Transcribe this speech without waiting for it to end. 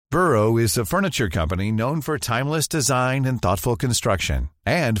Burrow is a furniture company known for timeless design and thoughtful construction,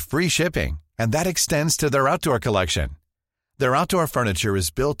 and free shipping, and that extends to their outdoor collection. Their outdoor furniture is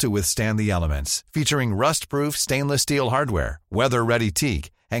built to withstand the elements, featuring rust-proof stainless steel hardware, weather-ready teak,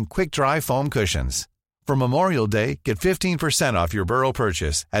 and quick-dry foam cushions. For Memorial Day, get 15% off your Burrow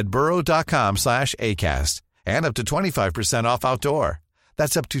purchase at burrow.com/ACAST, and up to 25% off outdoor.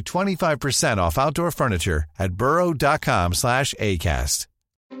 That's up to 25% off outdoor furniture at burrow.com/ACAST.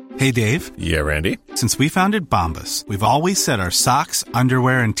 Hey, Dave. Yeah, Randy. Since we founded Bombas, we've always said our socks,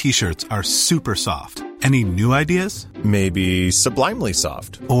 underwear, and T-shirts are super soft. Any new ideas? Maybe sublimely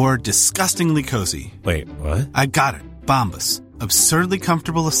soft. Or disgustingly cozy. Wait, what? I got it. Bombas. Absurdly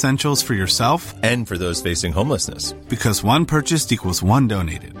comfortable essentials for yourself and for those facing homelessness. Because one purchased equals one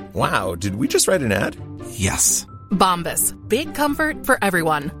donated. Wow, did we just write an ad? Yes. Bombas. Big comfort for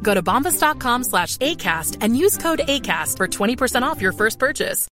everyone. Go to bombas.com/ACAST and use code ACAST for 20% off your first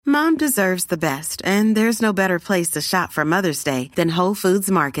purchase. Mom deserves the best, and there's no better place to shop for Mother's Day than Whole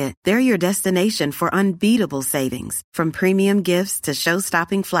Foods Market. They're your destination for unbeatable savings, from premium gifts to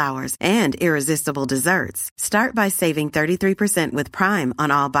show-stopping flowers and irresistible desserts. Start by saving 33% with Prime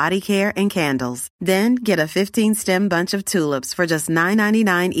on all body care and candles. Then get a 15-stem bunch of tulips for just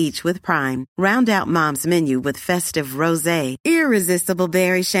 $9.99 each with Prime. Round out Mom's menu with festive rosé, irresistible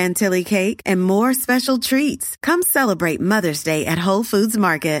berry chantilly cake, and more special treats. Come celebrate Mother's Day at Whole Foods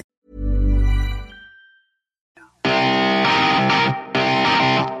Market.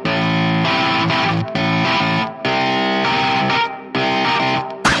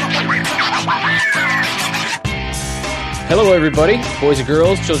 Hello, everybody, boys and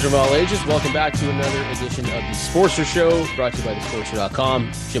girls, children of all ages. Welcome back to another edition of the Sportster Show, brought to you by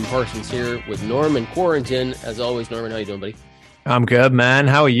thesportster.com. Jim Parsons here with Norman Quarrington. As always, Norman, how you doing, buddy? I'm good, man.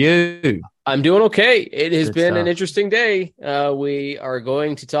 How are you? I'm doing okay. It has been stuff. an interesting day. We are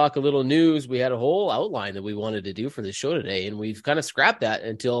going to talk a little news. We had a whole outline that we wanted to do for the show today, and we've kind of scrapped that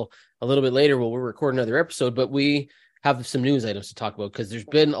until a little bit later when we're recording another episode. But we have some news items to talk about because there's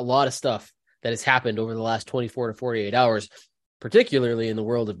been a lot of stuff that has happened over the last 24 to 48 hours, particularly in the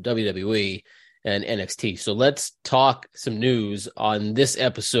world of WWE and NXT. So let's talk some news on this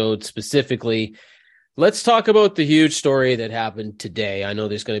episode specifically. Let's talk about the huge story that happened today. I know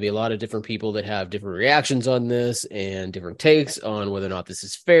there's going to be a lot of different people that have different reactions on this and different takes on whether or not this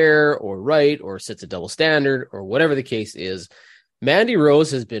is fair or right or sets a double standard or whatever the case is. Mandy Rose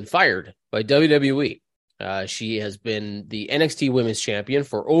has been fired by WWE. She has been the NXT Women's Champion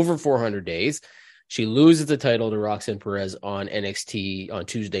for over 400 days. She loses the title to Roxanne Perez on NXT on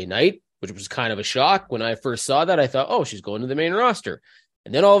Tuesday night, which was kind of a shock. When I first saw that, I thought, oh, she's going to the main roster.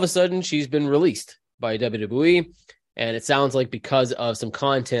 And then all of a sudden, she's been released by WWE. And it sounds like because of some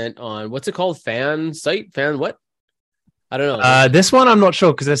content on, what's it called? Fan what? I don't know. This one, I'm not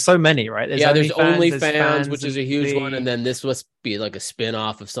sure because there's so many, right? There's OnlyFans, which is a huge one. And then this must be like a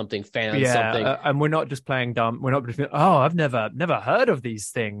spin-off of something something. And we're not just playing dumb. We're not just, I've never heard of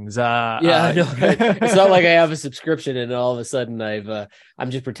these things. No, it's not like I have a subscription and all of a sudden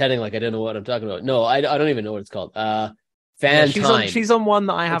I'm just pretending like I don't know what I'm talking about. No, I don't even know what it's called. Fan Time. She's on one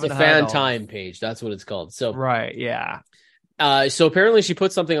that I haven't heard of. Fan Time page. That's what it's called. So right, yeah. So apparently she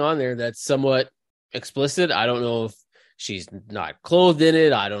put something on there that's somewhat explicit. I don't know if she's not clothed in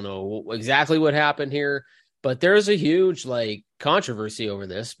it. I don't know exactly what happened here, but there's a huge controversy over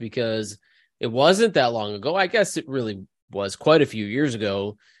this because it wasn't that long ago. I guess it really was quite a few years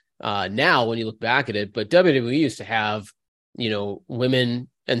ago now when you look back at it, but WWE used to have, women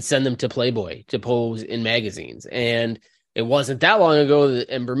and send them to Playboy to pose in magazines. And it wasn't that long ago that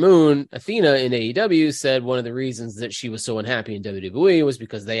Ember Moon, Athena in AEW, said one of the reasons that she was so unhappy in WWE was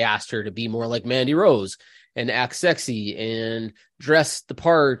because they asked her to be more like Mandy Rose and act sexy and dress the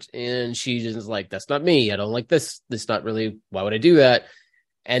part. And she just like, that's not me. I don't like this. This not really, why would I do that?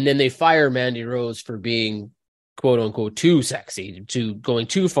 And then they fire Mandy Rose for being quote unquote too sexy, to going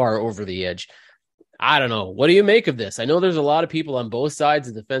too far over the edge. I don't know. What do you make of this? I know there's a lot of people on both sides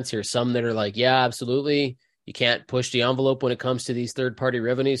of the fence here. Some that are like, yeah, absolutely. You can't push the envelope when it comes to these third-party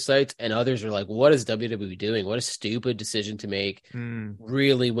revenue sites. And others are like, what is WWE doing? What a stupid decision to make.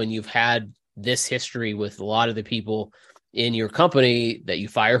 Really, when you've had this history with a lot of the people in your company that you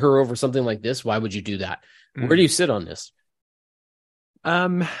fire her over something like this, why would you do that? Where do you sit on this?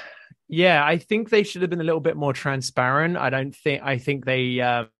 Yeah, I think they should have been a little bit more transparent. I think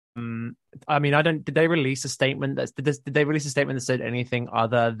they did they release a statement did they release a statement that said anything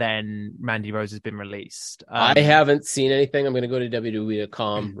other than Mandy Rose has been released? I haven't seen anything. I'm going to go to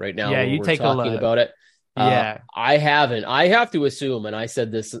WWE.com right now. Yeah, you take a look about it. Yeah, I haven't. I have to assume, and I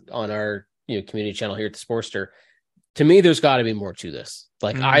said this on our community channel here at the Sportster, to me, there's got to be more to this.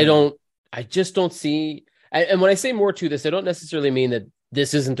 Like, I just don't see. And when I say more to this, I don't necessarily mean that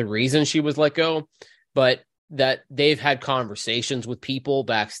this isn't the reason she was let go, but that they've had conversations with people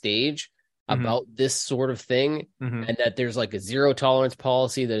backstage about this sort of thing, and that there's like a zero tolerance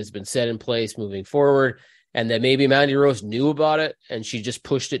policy that has been set in place moving forward, and that maybe Mandy Rose knew about it and she just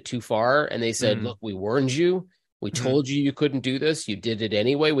pushed it too far. And they said, look, we warned you. We told you couldn't do this. You did it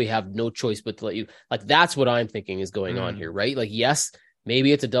anyway. We have no choice but to let you. Like, that's what I'm thinking is going on here, right? Like, yes,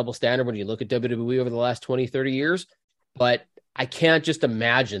 maybe it's a double standard when you look at WWE over the last 20, 30 years, but I can't just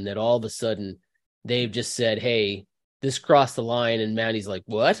imagine that all of a sudden they've just said, hey, this crossed the line, and Mandy's like,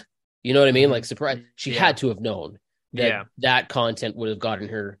 what? You know what I mean? Like, surprise. She had to have known that that content would have gotten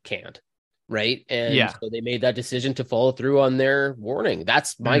her canned, right? And so they made that decision to follow through on their warning.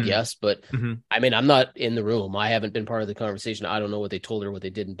 That's my guess, but I mean, I'm not in the room. I haven't been part of the conversation. I don't know what they told her, what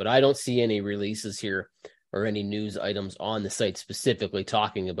they didn't, but I don't see any releases here or any news items on the site specifically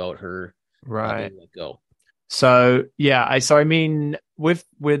talking about her letting it go. So I mean, with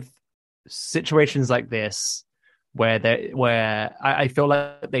situations like this, where I feel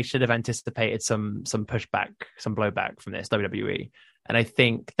like they should have anticipated some pushback, some blowback from this, WWE, and I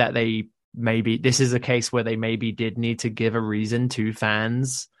think that this is a case where they maybe did need to give a reason to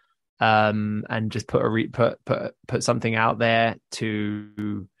fans, and just put something out there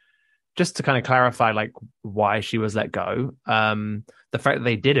to kind of clarify like why she was let go. The fact that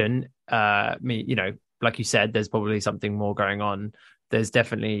they didn't, like you said, there's probably something more going on. There's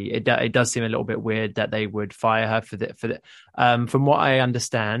definitely it does seem a little bit weird that they would fire her for the from what I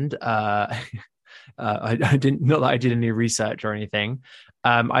understand. I didn't, not that I did any research or anything.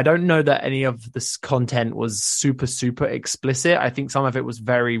 I don't know that any of this content was super explicit. I think some of it was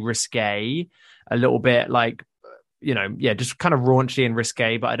very risque, a little bit like, just kind of raunchy and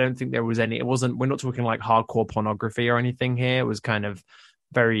risque, but I don't think there was any, we're not talking like hardcore pornography or anything here. It was kind of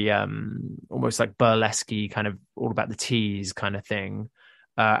very almost like burlesque, kind of all about the tease kind of thing,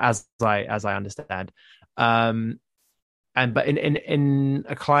 as I understand. But in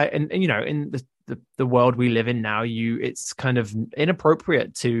a client, and in the world we live in now, it's kind of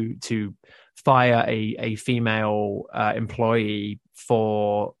inappropriate to fire a female employee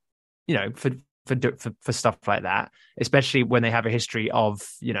for stuff like that, especially when they have a history of,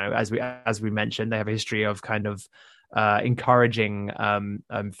 as we mentioned, they have a history of kind of encouraging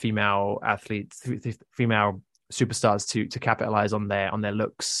female athletes, female superstars to capitalize on their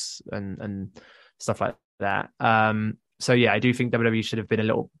looks and stuff like that. So I do think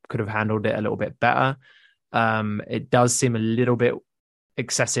WWE could have handled it a little bit better. It does seem a little bit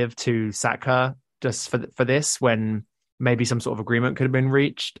excessive to sack her just for this, when maybe some sort of agreement could have been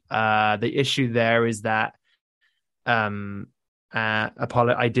reached. The issue there is that I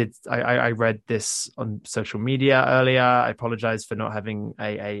read this on social media earlier. I apologize for not having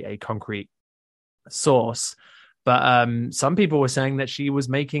a concrete source, but some people were saying that she was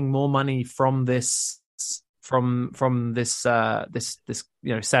making more money from this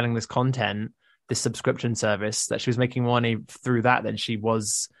selling this content, this subscription service, that she was making more money through that than she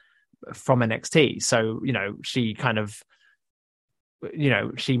was from NXT. So she kind of,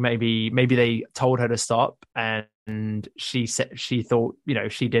 she maybe they told her to stop, and she said she thought,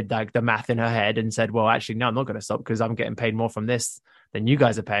 she did like the math in her head and said, well, actually, no, I'm not going to stop because I'm getting paid more from this than you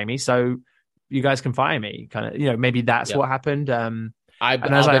guys are paying me, so you guys can fire me. Kind of, maybe that's what happened.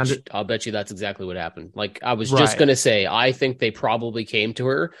 I'll bet you that's exactly what happened. Like, I was just going to say, I think they probably came to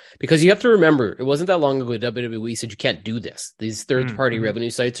her, because you have to remember, it wasn't that long ago WWE said you can't do this. These third-party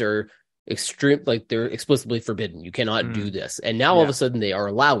revenue sites are extreme, like they're explicitly forbidden. You cannot do this. And now all of a sudden they are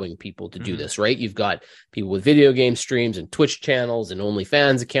allowing people to do this, right? You've got people with video game streams and Twitch channels and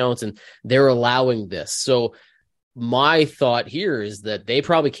OnlyFans accounts, and they're allowing this. So my thought here is that they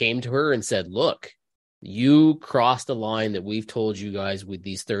probably came to her and said, look, you crossed a line that we've told you guys with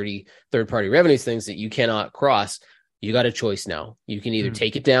these 30 third-party revenue things that you cannot cross. You got a choice now. You can either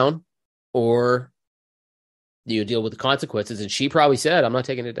take it down or you deal with the consequences. And she probably said, I'm not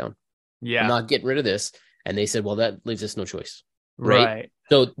taking it down. I'm not getting rid of this. And they said, well, that leaves us no choice. Right.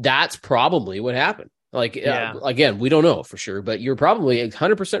 So that's probably what happened. Like, again, we don't know for sure, but you're probably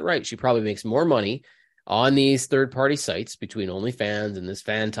 100% right. She probably makes more money on these third-party sites between OnlyFans and this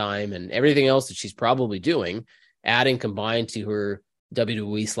fan time and everything else that she's probably doing, adding combined to her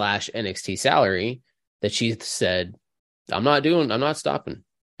WWE/NXT salary, that she said, I'm not stopping.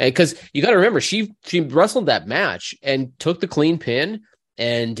 And because you got to remember, she wrestled that match and took the clean pin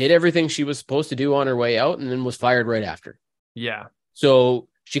and did everything she was supposed to do on her way out, and then was fired right after. Yeah. So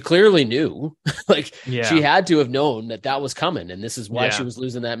she clearly knew. Like, Yeah. she had to have known that was coming, and this is why Yeah. she was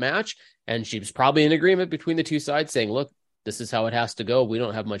losing that match. And she was probably in agreement between the two sides saying, look, this is how it has to go. We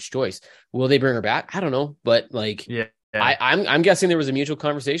don't have much choice. Will they bring her back? I don't know. But like, Yeah. I'm guessing there was a mutual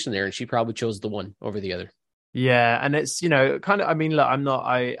conversation there, and she probably chose the one over the other. Yeah, and it's, kind of, I mean, look, I'm not,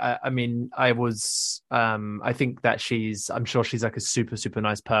 I mean, I think that I'm sure she's like a super, super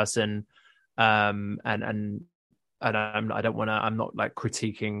nice person. And I'm not like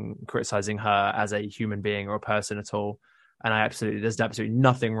criticizing her as a human being or a person at all. And there's absolutely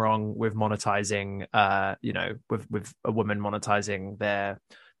nothing wrong with monetizing, with a woman monetizing their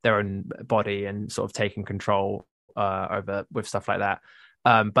own body and sort of taking control over with stuff like that.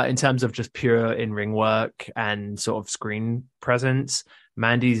 But in terms of just pure in-ring work and sort of screen presence,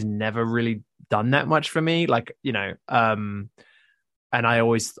 Mandy's never really done that much for me. Like, and I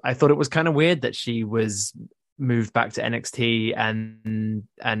thought it was kind of weird that she was moved back to NXT and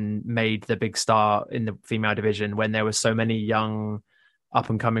made the big star in the female division when there were so many young up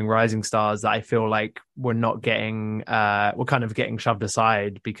and coming rising stars that I feel like were kind of getting shoved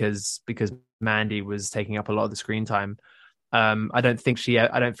aside because Mandy was taking up a lot of the screen time. I think she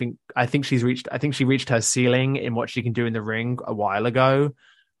reached her ceiling in what she can do in the ring a while ago.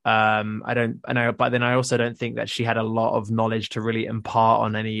 But then I also don't think that she had a lot of knowledge to really impart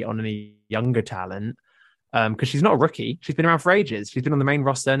on any younger talent. Because she's not a rookie. She's been around for ages. She's been on the main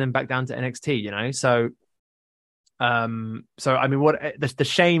roster and then back down to NXT, So, I mean, what the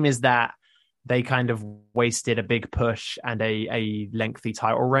shame is that they kind of wasted a big push and a lengthy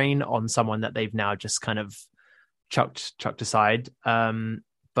title reign on someone that they've now just kind of chucked aside.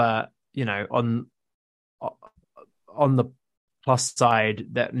 But on the plus side,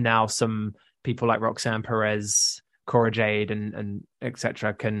 that now some people like Roxanne Perez, Cora Jade, and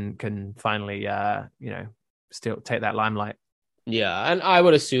etc. can finally still take that limelight. Yeah, and I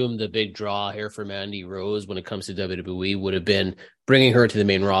would assume the big draw here for Mandy Rose when it comes to WWE would have been bringing her to the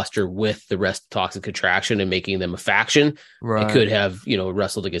main roster with the rest of Toxic Attraction and making them a faction. Right. They could have,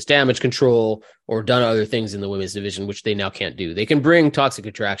 wrestled against Damage Control or done other things in the women's division, which they now can't do. They can bring Toxic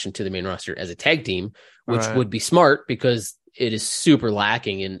Attraction to the main roster as a tag team, which would be smart because it is super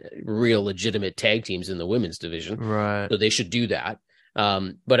lacking in real legitimate tag teams in the women's division. Right. So they should do that.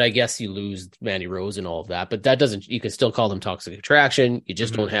 But I guess you lose Mandy Rose and all of that, but you can still call them Toxic Attraction. You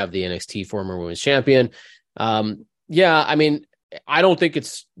just don't have the NXT former women's champion. Yeah, I mean, I don't think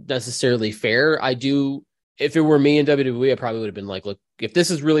it's necessarily fair. If it were me in WWE, I probably would have been like, look, if this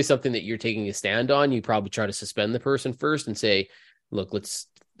is really something that you're taking a stand on, you probably try to suspend the person first and say, look,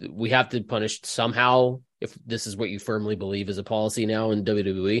 we have to punish somehow if this is what you firmly believe is a policy now in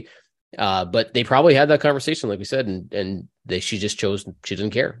WWE. But they probably had that conversation, like we said, and she just chose, she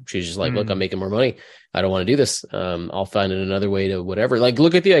didn't care. She's just like, look, I'm making more money. I don't want to do this. I'll find another way to whatever. Like,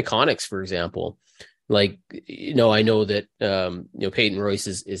 look at the Iconics, for example. Like, I know that, Peyton Royce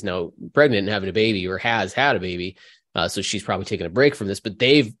is now pregnant and having a baby or has had a baby. So she's probably taking a break from this, but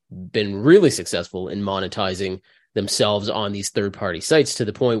they've been really successful in monetizing themselves on these third-party sites to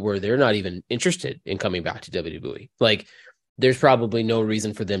the point where they're not even interested in coming back to WWE. Like, there's probably no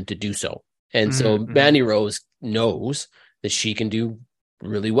reason for them to do so. And so Mandy Rose knows that she can do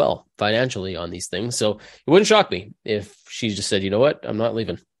really well financially on these things. So it wouldn't shock me if she just said, you know what, I'm not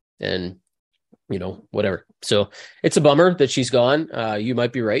leaving. And, whatever. So it's a bummer that she's gone. You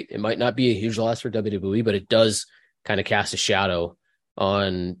might be right. It might not be a huge loss for WWE, but it does kind of cast a shadow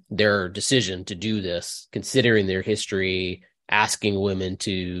on their decision to do this, considering their history, asking women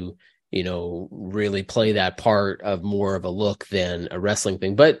to, really play that part of more of a look than a wrestling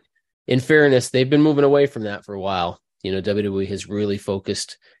thing. But in fairness, they've been moving away from that for a while. WWE has really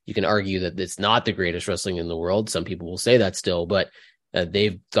focused. You can argue that it's not the greatest wrestling in the world. Some people will say that still, but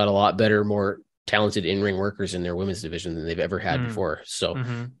they've got a lot better, more talented in-ring workers in their women's division than they've ever had before. So,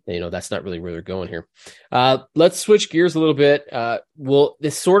 that's not really where they're going here. Let's switch gears a little bit.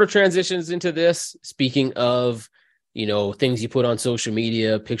 This sort of transitions into this. Speaking of, things you put on social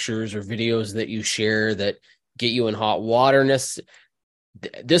media, pictures or videos that you share that get you in hot water.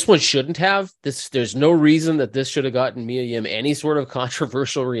 This one shouldn't have. There's no reason that this should have gotten Mia Yim any sort of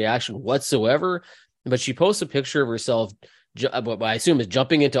controversial reaction whatsoever. But she posts a picture of herself, what I assume is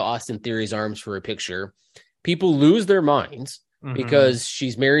jumping into Austin Theory's arms for a picture. People lose their minds because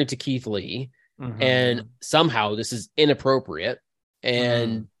she's married to Keith Lee, and somehow this is inappropriate.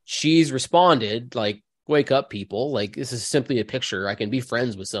 And she's responded like, wake up, people. Like, this is simply a picture. I can be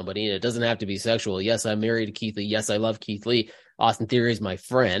friends with somebody and it doesn't have to be sexual. Yes, I'm married to Keith Lee. Yes, I love Keith Lee. Austin Theory is my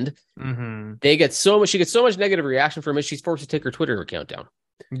friend. She gets so much negative reaction from it. She's forced to take her Twitter account down.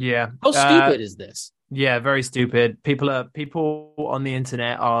 Yeah. How stupid is this? Yeah, very stupid. People on the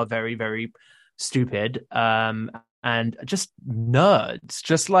internet are very, very stupid. And just nerds,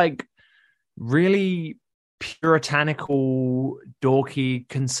 just like really puritanical, dorky,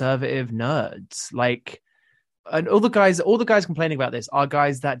 conservative nerds. Like, and all the guys complaining about this are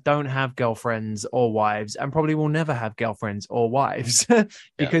guys that don't have girlfriends or wives and probably will never have girlfriends or wives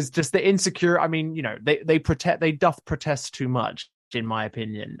because just the insecure. I mean, they protest too much, in my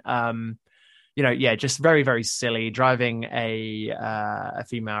opinion. Just very, very silly, driving a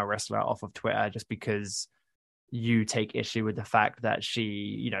female wrestler off of Twitter just because you take issue with the fact that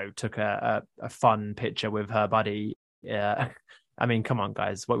she, took a fun picture with her buddy. Yeah. I mean, come on,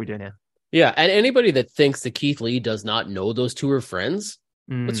 guys, what are we doing here? Yeah. And anybody that thinks that Keith Lee does not know those two are friends,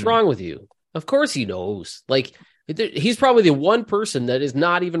 what's wrong with you? Of course he knows. Like, he's probably the one person that is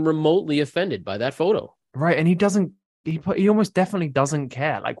not even remotely offended by that photo. Right. And he almost definitely doesn't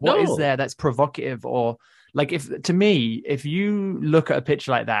care. Like, what is there that's provocative? Or like, if you look at a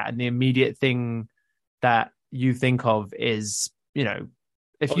picture like that and the immediate thing that you think of is,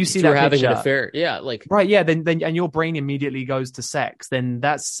 if you see that having picture, an affair, yeah, like right, yeah, then and your brain immediately goes to sex, then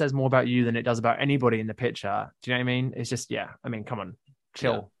that says more about you than it does about anybody in the picture. Do you know what I mean? It's just, yeah. I mean, come on,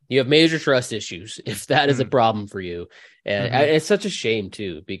 chill. Yeah. You have major trust issues if that is a problem for you, and it's such a shame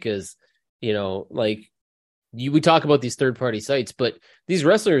too, because we talk about these third-party sites, but these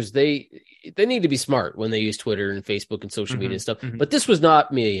wrestlers, they need to be smart when they use Twitter and Facebook and social media and stuff. But this was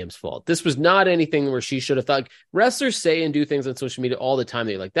not Mia Yim's fault. This was not anything where she should have thought. Wrestlers say and do things on social media all the time.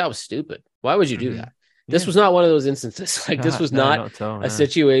 They're like, that was stupid. Why would you do that? This was not one of those instances. Like, this was not a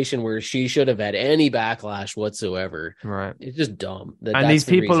situation where she should have had any backlash whatsoever. Right. It's just dumb. And these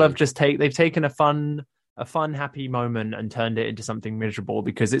people have just they've taken a fun, happy moment and turned it into something miserable,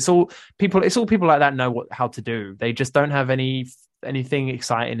 because it's all people like that know how to do. They just don't have anything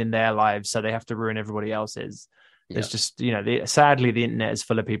exciting in their lives, so they have to ruin everybody else's. It's just, sadly, the internet is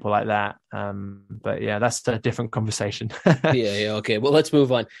full of people like that. But yeah, that's a different conversation. Yeah. Okay. Well, let's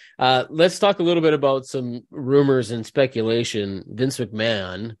move on. Let's talk a little bit about some rumors and speculation. Vince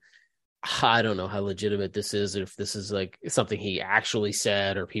McMahon, I don't know how legitimate this is, if this is like something he actually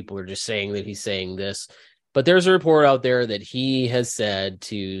said, or people are just saying that he's saying this. But there's a report out there that he has said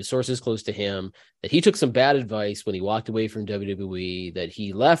to sources close to him that he took some bad advice when he walked away from WWE, that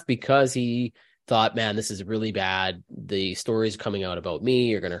he left because he thought, man, this is really bad. The stories coming out about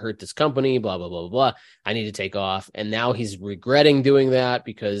me are going to hurt this company, blah, blah, blah, blah. I need to take off. And now he's regretting doing that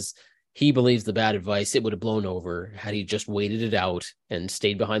because he believes the bad advice, it would have blown over had he just waited it out and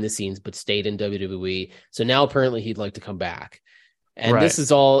stayed behind the scenes, but stayed in WWE. So now apparently he'd like to come back. And This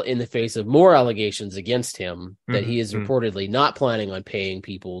is all in the face of more allegations against him that he is reportedly not planning on paying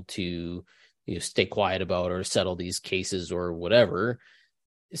people to stay quiet about or settle these cases or whatever.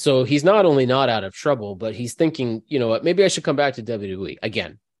 So he's not only not out of trouble, but he's thinking, you know what, maybe I should come back to WWE.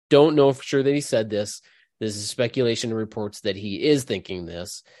 Again, don't know for sure that he said this. This is speculation and reports that he is thinking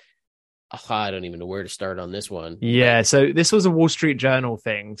this. I don't even know where to start on this one. Yeah, so this was a Wall Street Journal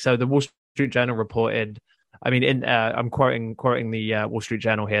thing. So the Wall Street Journal reported, I'm quoting the Wall Street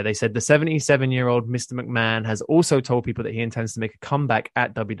Journal here. They said the 77-year-old Mr. McMahon has also told people that he intends to make a comeback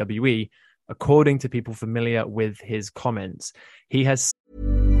at WWE, according to people familiar with his comments. He has...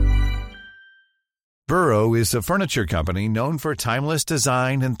 Burrow is a furniture company known for timeless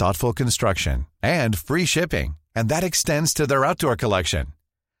design and thoughtful construction, and free shipping, and that extends to their outdoor collection.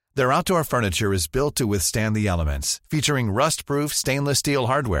 Their outdoor furniture is built to withstand the elements, featuring rust-proof stainless steel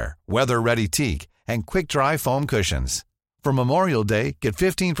hardware, weather-ready teak, and quick-dry foam cushions. For Memorial Day, get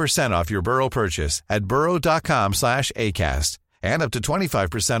 15% off your Burrow purchase at burrow.com/ACAST, and up to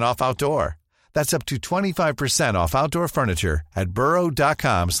 25% off outdoor. That's up to 25% off outdoor furniture at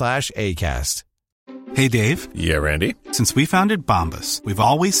burrow.com/ACAST. Hey, Dave. Yeah, Randy. Since we founded Bombas, we've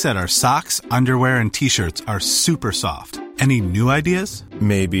always said our socks, underwear, and T-shirts are super soft. Any new ideas?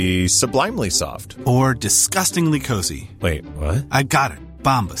 Maybe sublimely soft. Or disgustingly cozy. Wait, what? I got it.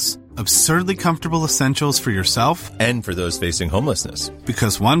 Bombas. Absurdly comfortable essentials for yourself and for those facing homelessness.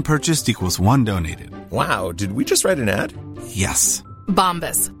 Because one purchased equals one donated. Wow, did we just write an ad? Yes.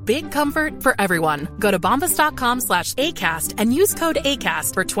 Bombas. Big comfort for everyone. Go to bombas.com/ACAST and use code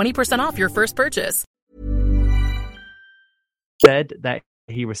ACAST for 20% off your first purchase. Said that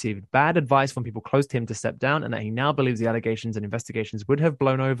he received bad advice from people close to him to step down, and that he now believes the allegations and investigations would have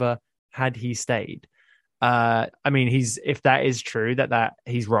blown over had he stayed. If that is true, that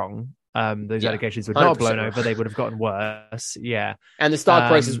he's wrong. Those allegations would not have blown over; they would have gotten worse. Yeah, and the stock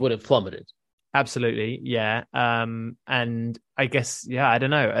prices would have plummeted. Absolutely, yeah. And I guess, yeah, I don't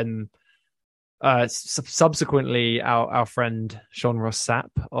know. And Subsequently, our friend Sean Ross Sapp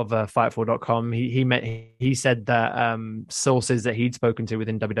of Fightful.com, he said that sources that he'd spoken to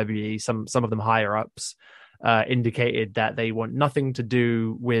within WWE, some of them higher ups, indicated that they want nothing to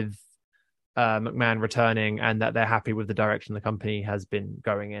do with McMahon returning, and that they're happy with the direction the company has been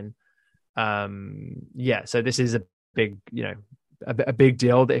going in. So this is a big, a big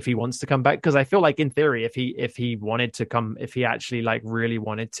deal that if he wants to come back, because I feel like in theory, if he wanted to come, if he actually like really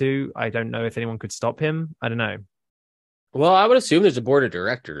wanted to, I don't know if anyone could stop him. I don't know. Well, I would assume there's a board of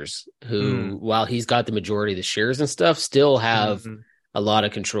directors who, while he's got the majority of the shares and stuff, still have a lot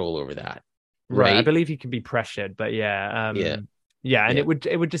of control over that. Right. I believe he can be pressured, but this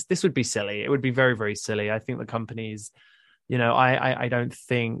would be silly. It would be very, very silly. I think the companies, I don't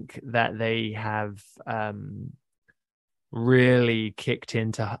think that they have really kicked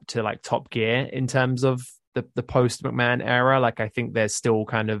into like top gear in terms of the post McMahon era. Like, I think there's still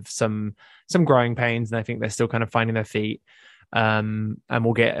kind of some growing pains, and I think they're still kind of finding their feet. And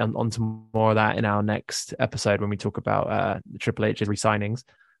we'll get onto more of that in our next episode when we talk about Triple H's re-signings.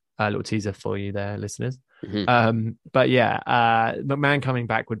 A little teaser for you there, listeners. But yeah, McMahon coming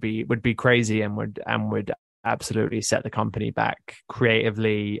back would be crazy, and would absolutely set the company back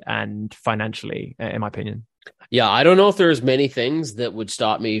creatively and financially, in my opinion. Yeah, I don't know if there's many things that would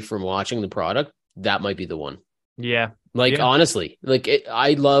stop me from watching the product. That might be the one. Yeah. Honestly,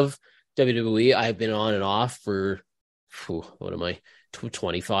 I love WWE. I've been on and off for,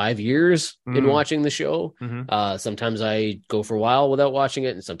 25 years in watching the show. Sometimes I go for a while without watching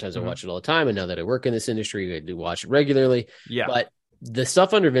it, and sometimes I watch it all the time. And now that I work in this industry, I do watch it regularly. Yeah. But the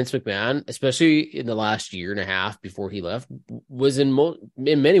stuff under Vince McMahon, especially in the last year and a half before he left, was in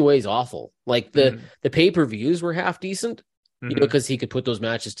many ways awful. Like the pay-per-views were half decent, because he could put those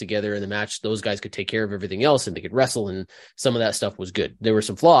matches together, and the match, those guys could take care of everything else, and they could wrestle, and some of that stuff was good. There were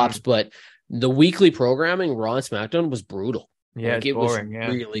some flops, but the weekly programming, Raw and SmackDown, was brutal. Yeah, it boring, was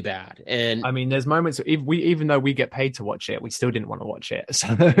really bad. And I mean, there's moments even though we get paid to watch it, we still didn't want to watch it. So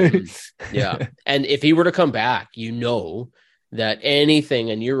yeah. And if he were to come back, that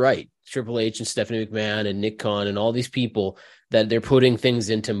anything, and you're right, Triple H and Stephanie McMahon and Nick Khan and all these people, that they're putting things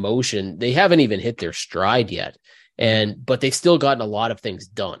into motion. They haven't even hit their stride yet. But they've still gotten a lot of things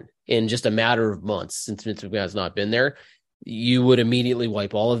done in just a matter of months since Vince McMahon's not been there. You would immediately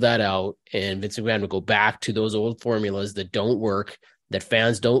wipe all of that out, and Vince McMahon would go back to those old formulas that don't work, that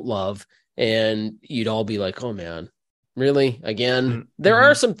fans don't love. And you'd all be like, oh man, really? Again? There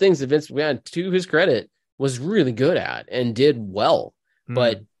are some things that Vince McMahon, to his credit, was really good at and did well,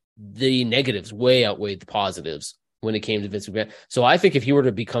 but the negatives way outweighed the positives when it came to Vince McMahon. So I think if he were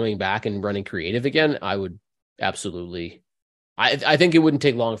to be coming back and running creative again, I would absolutely, I think it wouldn't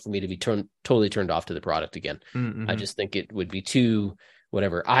take long for me to be totally turned off to the product again. I just think it would be too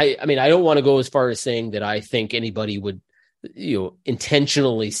whatever. I mean, I don't want to go as far as saying that I think anybody would,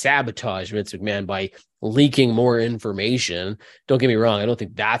 intentionally sabotage Vince McMahon by leaking more information. Don't get me wrong. I don't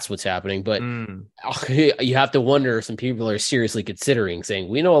think that's what's happening, but you have to wonder if some people are seriously considering saying,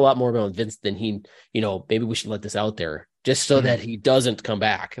 we know a lot more about Vince than he, maybe we should let this out there just so that he doesn't come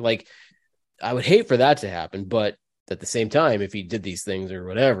back. Like, I would hate for that to happen, but at the same time, if he did these things or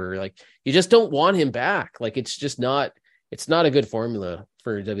whatever, like, you just don't want him back. Like, it's not a good formula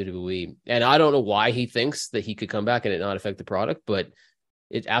for WWE. And I don't know why he thinks that he could come back and it not affect the product, but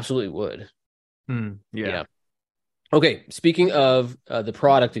it absolutely would. Yeah. Okay. Speaking of the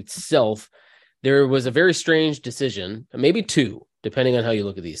product itself, there was a very strange decision, maybe two, depending on how you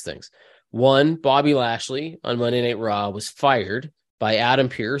look at these things. One, Bobby Lashley on Monday Night Raw was fired by Adam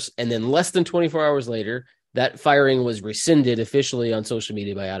Pearce. And then less than 24 hours later, that firing was rescinded officially on social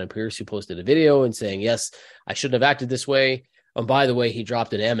media by Adam Pearce, who posted a video and saying, yes, I shouldn't have acted this way. And by the way, he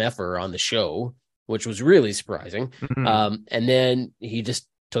dropped an MFer on the show, which was really surprising. And then he just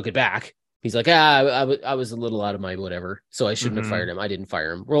took it back. He's like, I was a little out of my whatever, so I shouldn't have fired him. I didn't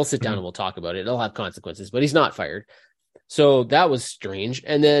fire him. We'll sit down and we'll talk about it. It'll have consequences, but he's not fired. So that was strange.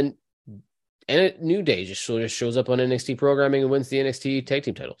 And then New Day just sort of shows up on NXT programming and wins the NXT tag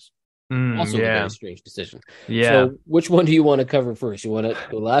team titles. Also a very strange decision. Yeah. So which one do you want to cover first? You want to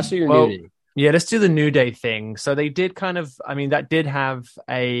go Lashley or New Day? Yeah, let's do the New Day thing. So they did kind of, I mean, that did have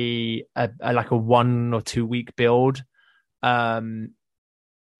a like a 1 or 2 week build.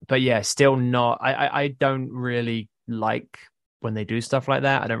 But yeah, still not. I don't really like when they do stuff like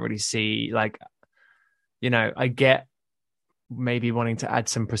that. I don't really see, like, I get maybe wanting to add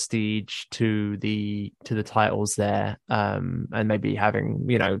some prestige to the titles there, and maybe having,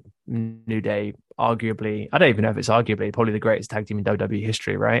 New Day arguably, I don't even know if it's arguably probably the greatest tag team in WWE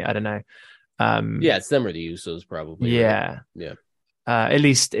history, right? I don't know. Yeah, it's them or the Usos probably. Yeah. Right? Yeah. At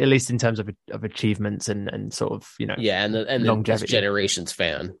least in terms of achievements and sort of, you know, and the longevity. generations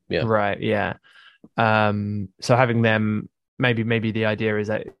fan. Yeah. Right. Yeah. So having them, maybe the idea is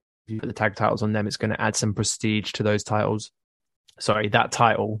that if you put the tag titles on them, it's going to add some prestige to those titles. Sorry, that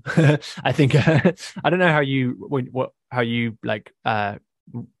title. I think I don't know how you like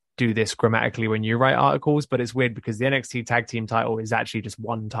do this grammatically when you write articles, but it's weird because the NXT tag team title is actually just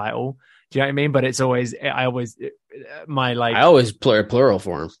one title. Do you know what I mean? But it's always I always plural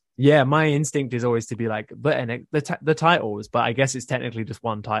form. Yeah, my instinct is always to be like the titles, but I guess it's technically just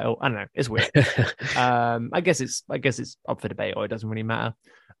one title. I don't know. It's weird. I guess it's up for debate, or it doesn't really matter.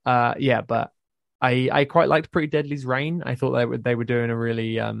 Yeah, but I quite liked Pretty Deadly's reign. I thought they were doing a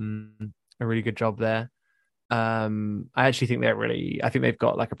really good job there. I actually think I think they've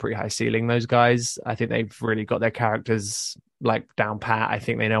got like a pretty high ceiling, those guys. I think they've really got their characters like down pat. I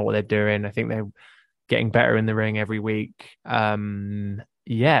think they know what they're doing. I think they're getting better in the ring every week.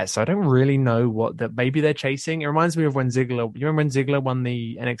 Yeah, so I don't really know what maybe they're chasing. It reminds me of when you remember when Ziggler won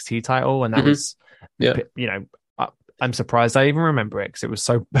the NXT title, and that was, you know, I'm surprised I even remember it because it was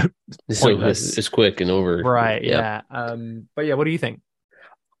so pointless. It's quick and over. Right. Yeah. But yeah, what do you think?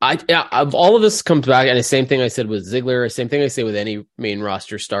 All of this comes back, and the same thing I said with Ziggler, same thing I say with any main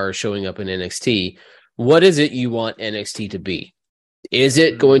roster star showing up in NXT. What is it you want NXT to be? Is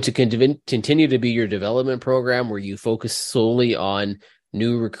it going to continue to be your development program where you focus solely on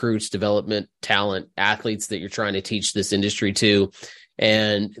new recruits, development, talent, athletes that you're trying to teach this industry to,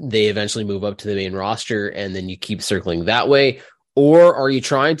 and they eventually move up to the main roster, and then you keep circling that way? Or are you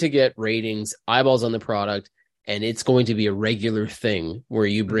trying to get ratings, eyeballs on the product, and it's going to be a regular thing where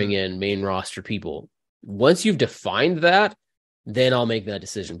you bring in main roster people? Once you've defined that, then I'll make that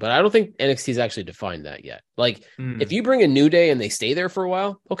decision. But I don't think NXT's actually defined that yet. Like, if you bring a New Day and they stay there for a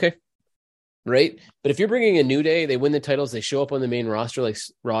while, okay, right? But if you're bringing a New Day, they win the titles, they show up on the main roster like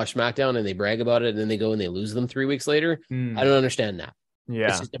Raw, SmackDown, and they brag about it, and then they go and they lose them 3 weeks later, I don't understand that. Yeah.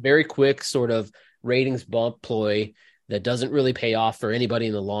 It's just a very quick sort of ratings bump ploy that doesn't really pay off for anybody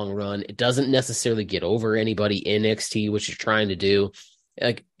in the long run. It doesn't necessarily get over anybody in NXT, which you're trying to do.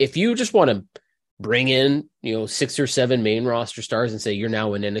 Like, if you just want to bring in, 6 or 7 main roster stars and say you're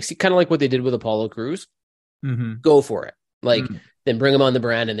now in NXT, kind of like what they did with Apollo Crews, go for it. Like, then bring them on the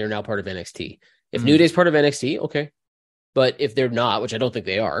brand and they're now part of NXT. If New Day's part of NXT, okay. But if they're not, which I don't think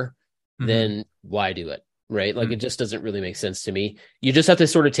they are, then why do it? Right? Like, it just doesn't really make sense to me. You just have to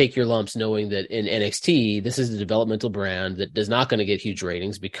sort of take your lumps knowing that in NXT, this is a developmental brand that is not going to get huge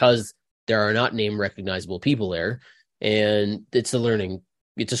ratings because there are not name recognizable people there. And it's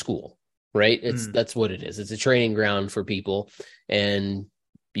it's a school, right? That's what it is. It's a training ground for people. And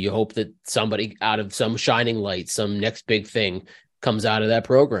you hope that somebody out of some shining light, some next big thing comes out of that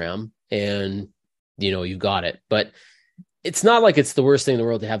program and, you've got it. But it's not like it's the worst thing in the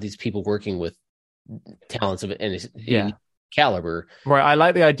world to have these people working with talents of any caliber. Right. I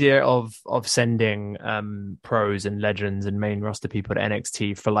like the idea of sending pros and legends and main roster people to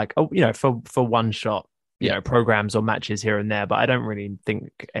NXT for like, for one shot, programs or matches here and there. But I don't really think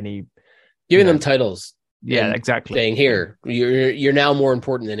any giving them titles. Yeah, exactly. Saying here, you're now more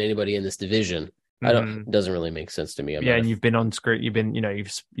important than anybody in this division. It doesn't really make sense to me. And you've been on screen. You've been,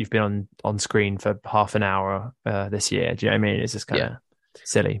 you've been on screen for half an hour this year. Do you know what I mean? It's just kind of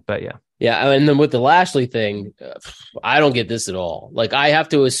silly, but yeah. Yeah, and then with the Lashley thing, I don't get this at all. Like, I have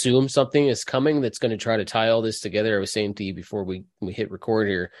to assume something is coming that's going to try to tie all this together. I was saying to you before we hit record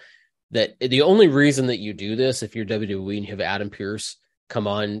here that the only reason that you do this, if you're WWE and you have Adam Pearce come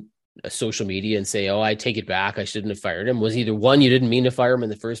on social media and say, I take it back, I shouldn't have fired him, was either one, you didn't mean to fire him in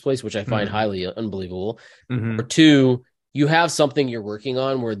the first place, which I find highly unbelievable, or two, you have something you're working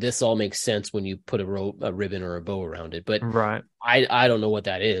on where this all makes sense when you put a ribbon or a bow around it. But I don't know what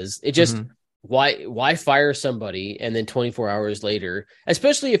that is. It just, why fire somebody and then 24 hours later,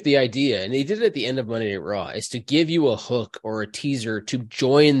 especially if the idea, and they did it at the end of Monday Night Raw, is to give you a hook or a teaser to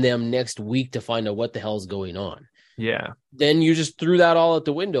join them next week to find out what the hell's going on. Yeah. Then you just threw that all out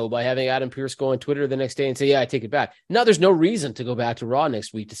the window by having Adam Pearce go on Twitter the next day and say, I take it back. Now there's no reason to go back to Raw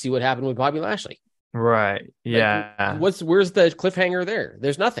next week to see what happened with Bobby Lashley. Right. Yeah. Like, where's the cliffhanger there?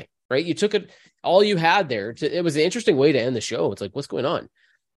 There's nothing, right? You took it, all you had there. It was an interesting way to end the show. It's like, what's going on?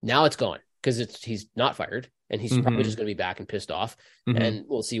 Now it's gone because he's not fired and he's probably just going to be back and pissed off and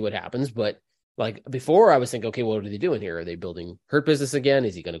we'll see what happens. But like before I was thinking, okay, what are they doing here? Are they building Hurt Business again?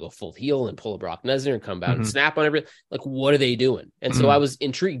 Is he going to go full heel and pull a Brock Lesnar and come back and snap on everything? Like, what are they doing? And so I was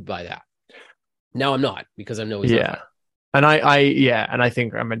intrigued by that. Now I'm not, because I know he's not fired. And I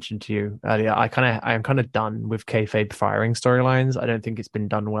think I mentioned to you earlier, I am kind of done with kayfabe firing storylines. I don't think it's been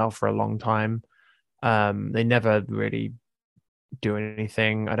done well for a long time. They never really do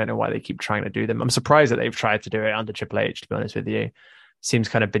anything. I don't know why they keep trying to do them. I'm surprised that they've tried to do it under Triple H, to be honest with you. Seems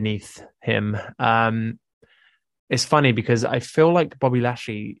kind of beneath him. It's funny because I feel like Bobby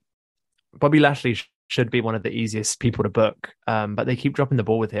Lashley should be one of the easiest people to book, but they keep dropping the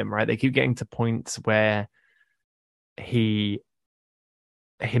ball with him, right? They keep getting to points where he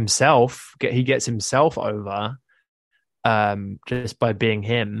gets himself over just by being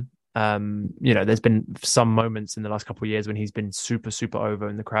him. There's been some moments in the last couple of years when he's been super, super over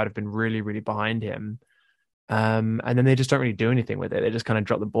and the crowd have been really, really behind him. And then they just don't really do anything with it. They just kind of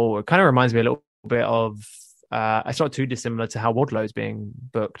drop the ball. It kind of reminds me a little bit of, it's not too dissimilar to how Wardlow's being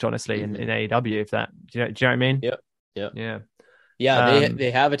booked, honestly, in AEW, if that, do you know what I mean? Yeah.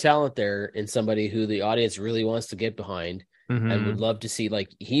 They have a talent there in somebody who the audience really wants to get behind and would love to see. Like,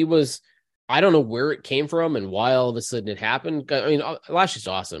 he was, I don't know where it came from and why all of a sudden it happened. I mean, Lashley's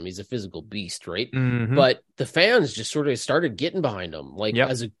awesome. He's a physical beast, right? But the fans just sort of started getting behind him, like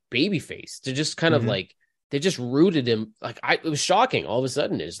as a baby face, to just kind of like, they just rooted him. Like, it was shocking. All of a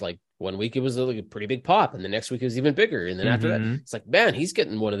sudden, it's like 1 week it was like a pretty big pop, and the next week it was even bigger. And then after that, it's like, man, he's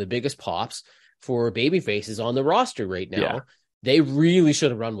getting one of the biggest pops for baby faces on the roster right now. Yeah. They really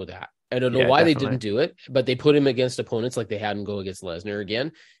should have run with that. I don't know why they didn't do it, but they put him against opponents like they had him go against Lesnar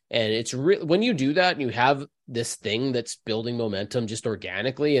again. And it's when you do that and you have this thing that's building momentum just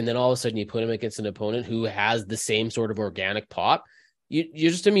organically, and then all of a sudden you put him against an opponent who has the same sort of organic pop,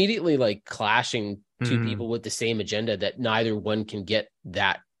 you're just immediately like clashing two people with the same agenda that neither one can get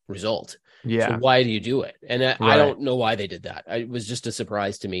that result. Yeah. So why do you do it? And I don't know why they did that. It was just a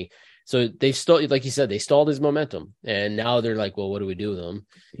surprise to me. So they stalled, like you said, they stalled his momentum, and now they're like, well, what do we do with him?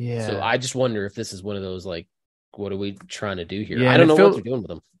 Yeah. So I just wonder if this is one of those, like, what are we trying to do here? Yeah, I don't know what they're doing with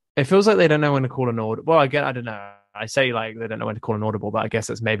them. It feels like they don't know when to call an audible. Well, again, I don't know. I say like they don't know when to call an audible, but I guess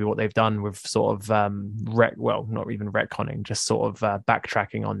that's maybe what they've done with sort of not even retconning, just sort of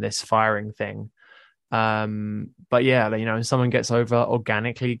backtracking on this firing thing. But yeah, someone gets over,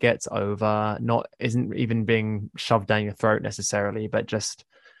 organically gets over, isn't even being shoved down your throat necessarily, but just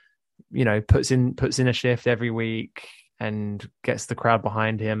puts in a shift every week and gets the crowd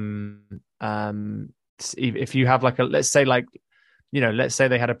behind him. If you have let's say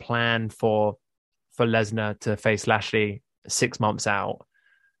they had a plan for Lesnar to face Lashley 6 months out.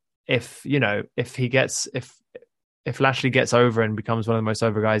 If Lashley gets over and becomes one of the most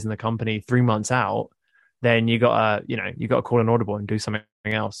over guys in the company 3 months out, then you gotta call an audible and do something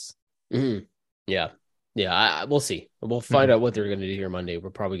else. Mm-hmm. Yeah. We'll see. We'll find out what they're going to do here Monday. We'll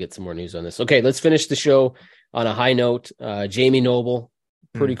probably get some more news on this. Okay, let's finish the show on a high note. Jamie Noble,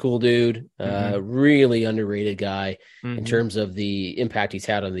 pretty cool dude, really underrated guy in terms of the impact he's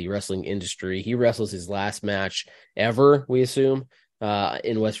had on the wrestling industry. He wrestles his last match ever, we assume,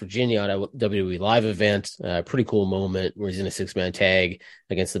 in West Virginia on a WWE live event. Pretty cool moment where he's in a 6-man tag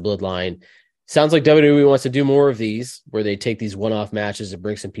against the Bloodline. Sounds like WWE wants to do more of these, where they take these one-off matches and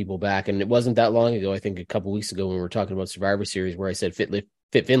bring some people back. And it wasn't that long ago, I think a couple weeks ago, when we were talking about Survivor Series, where I said Fit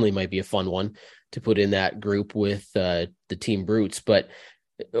Finlay might be a fun one to put in that group with the Team Brutes. But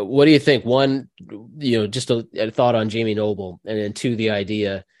what do you think? One, just a thought on Jamie Noble, and then two, the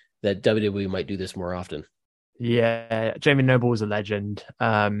idea that WWE might do this more often. Yeah, Jamie Noble was a legend.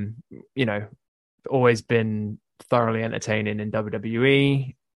 Always been thoroughly entertaining in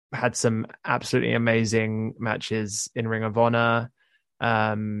WWE. Had some absolutely amazing matches in Ring of Honor.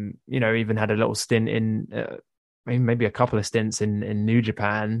 Even had a little stint in, maybe a couple of stints in New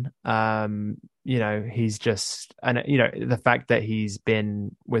Japan. He's just, and the fact that he's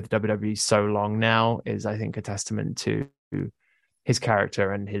been with WWE so long now is, I think, a testament to his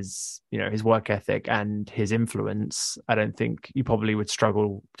character and his work ethic and his influence. I don't think you probably would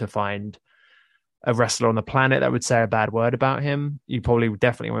struggle to find a wrestler on the planet that would say a bad word about him. You probably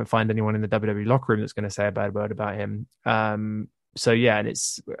definitely won't find anyone in the WWE locker room that's going to say a bad word about him. So yeah, and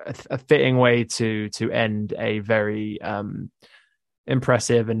it's a fitting way to end a very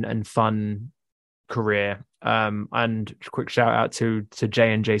impressive and fun career. And quick shout out to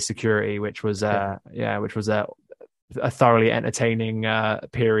J&J Security, which was a thoroughly entertaining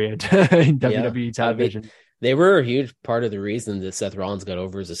period in WWE television. They were a huge part of the reason that Seth Rollins got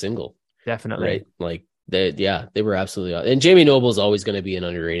over as a single. Definitely. Right? Like they were absolutely, and Jamie Noble is always going to be an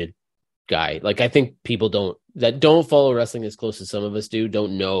underrated guy. Like, I think people that don't follow wrestling as close as some of us do,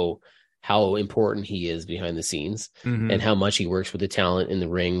 don't know how important he is behind the scenes and how much he works with the talent in the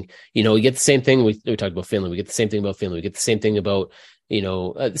ring. We get the same thing. We talked about Finlay. We get the same thing about Finlay. We get the same thing about,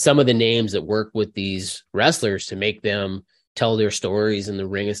 some of the names that work with these wrestlers to make them tell their stories in the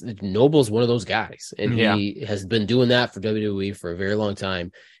ring. Noble's one of those guys. And he has been doing that for WWE for a very long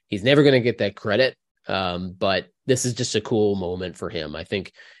time. He's never going to get that credit But this is just a cool moment for him. I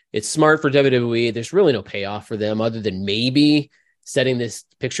think it's smart for WWE. There's really no payoff for them other than maybe setting this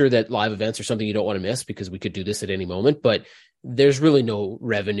picture that live events are something you don't want to miss because we could do this at any moment, but there's really no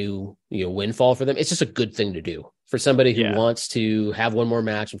revenue, windfall for them. It's just a good thing to do for somebody who wants to have one more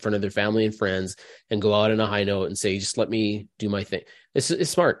match in front of their family and friends and go out on a high note and say, just let me do my thing. It's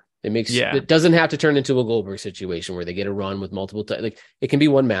smart. It makes it doesn't have to turn into a Goldberg situation where they get a run with multiple times. Like, it can be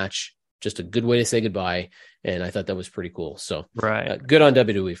one match, just a good way to say goodbye. And I thought that was pretty cool. So good on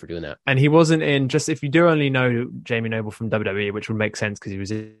WWE for doing that. And he wasn't in, just if you do only know Jamie Noble from WWE, which would make sense because he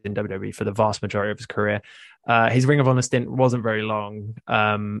was in WWE for the vast majority of his career. His Ring of Honor stint wasn't very long,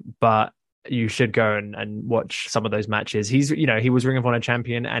 but you should go and watch some of those matches. He was Ring of Honor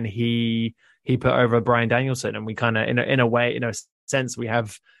champion, and he put over Bryan Danielson, and we kind of, in a way, in a sense, we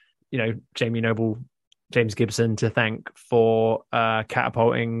have, Jamie Noble, James Gibson to thank for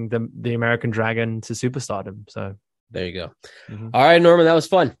catapulting the American Dragon to superstardom. So there you go. Mm-hmm. All right, Norman, that was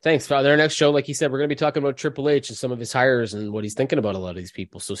fun. Thanks. For our next show, like he said, we're going to be talking about Triple H and some of his hires and what he's thinking about a lot of these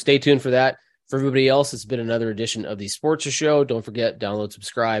people. So stay tuned for that. For everybody else, it's been another edition of the Sports Show. Don't forget, download,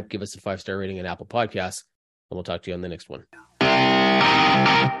 subscribe, give us a 5-star rating on Apple Podcasts, and we'll talk to you on the next one.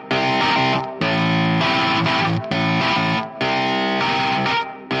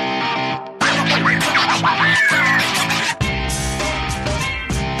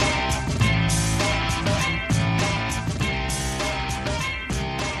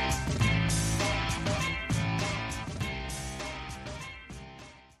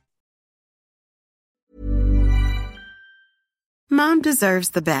 Mom deserves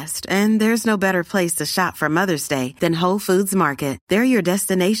the best, and there's no better place to shop for Mother's Day than Whole Foods Market. They're your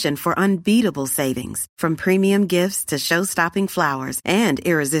destination for unbeatable savings, from premium gifts to show-stopping flowers and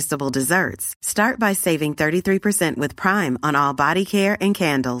irresistible desserts. Start by saving 33% with Prime on all body care and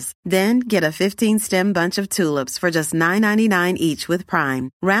candles. Then get a 15-stem bunch of tulips for just $9.99 each with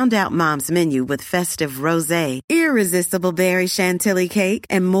Prime. Round out Mom's menu with festive rosé, irresistible berry chantilly cake,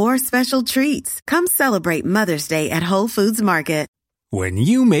 and more special treats. Come celebrate Mother's Day at Whole Foods Market. When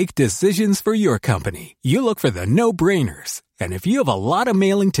you make decisions for your company, you look for the no-brainers. And if you have a lot of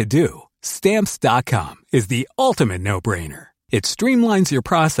mailing to do, Stamps.com is the ultimate no-brainer. It streamlines your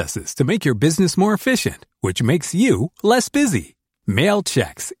processes to make your business more efficient, which makes you less busy. Mail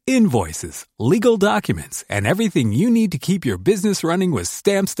checks, invoices, legal documents, and everything you need to keep your business running with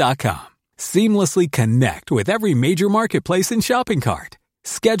Stamps.com. Seamlessly connect with every major marketplace and shopping cart.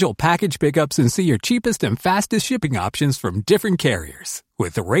 Schedule package pickups and see your cheapest and fastest shipping options from different carriers,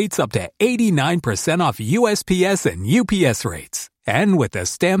 with rates up to 89% off USPS and UPS rates. And with the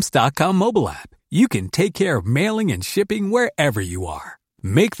Stamps.com mobile app, you can take care of mailing and shipping wherever you are.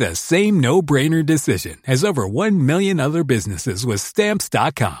 Make the same no-brainer decision as over 1 million other businesses with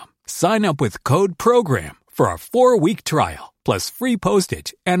Stamps.com. Sign up with code PROGRAM for a 4-week trial, plus free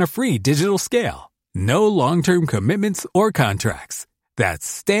postage and a free digital scale. No long-term commitments or contracts. That's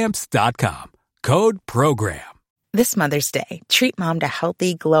Stamps.com. Code PROGRAM. This Mother's Day, treat Mom to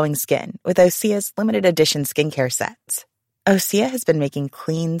healthy, glowing skin with Osea's limited edition skincare sets. Osea has been making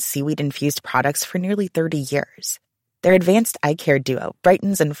clean, seaweed-infused products for nearly 30 years. Their advanced eye care duo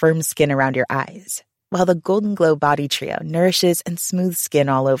brightens and firms skin around your eyes, while the Golden Glow Body Trio nourishes and smooths skin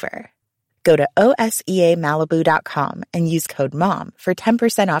all over. Go to OSEAMalibu.com and use code MOM for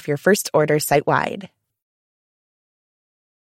 10% off your first order site-wide.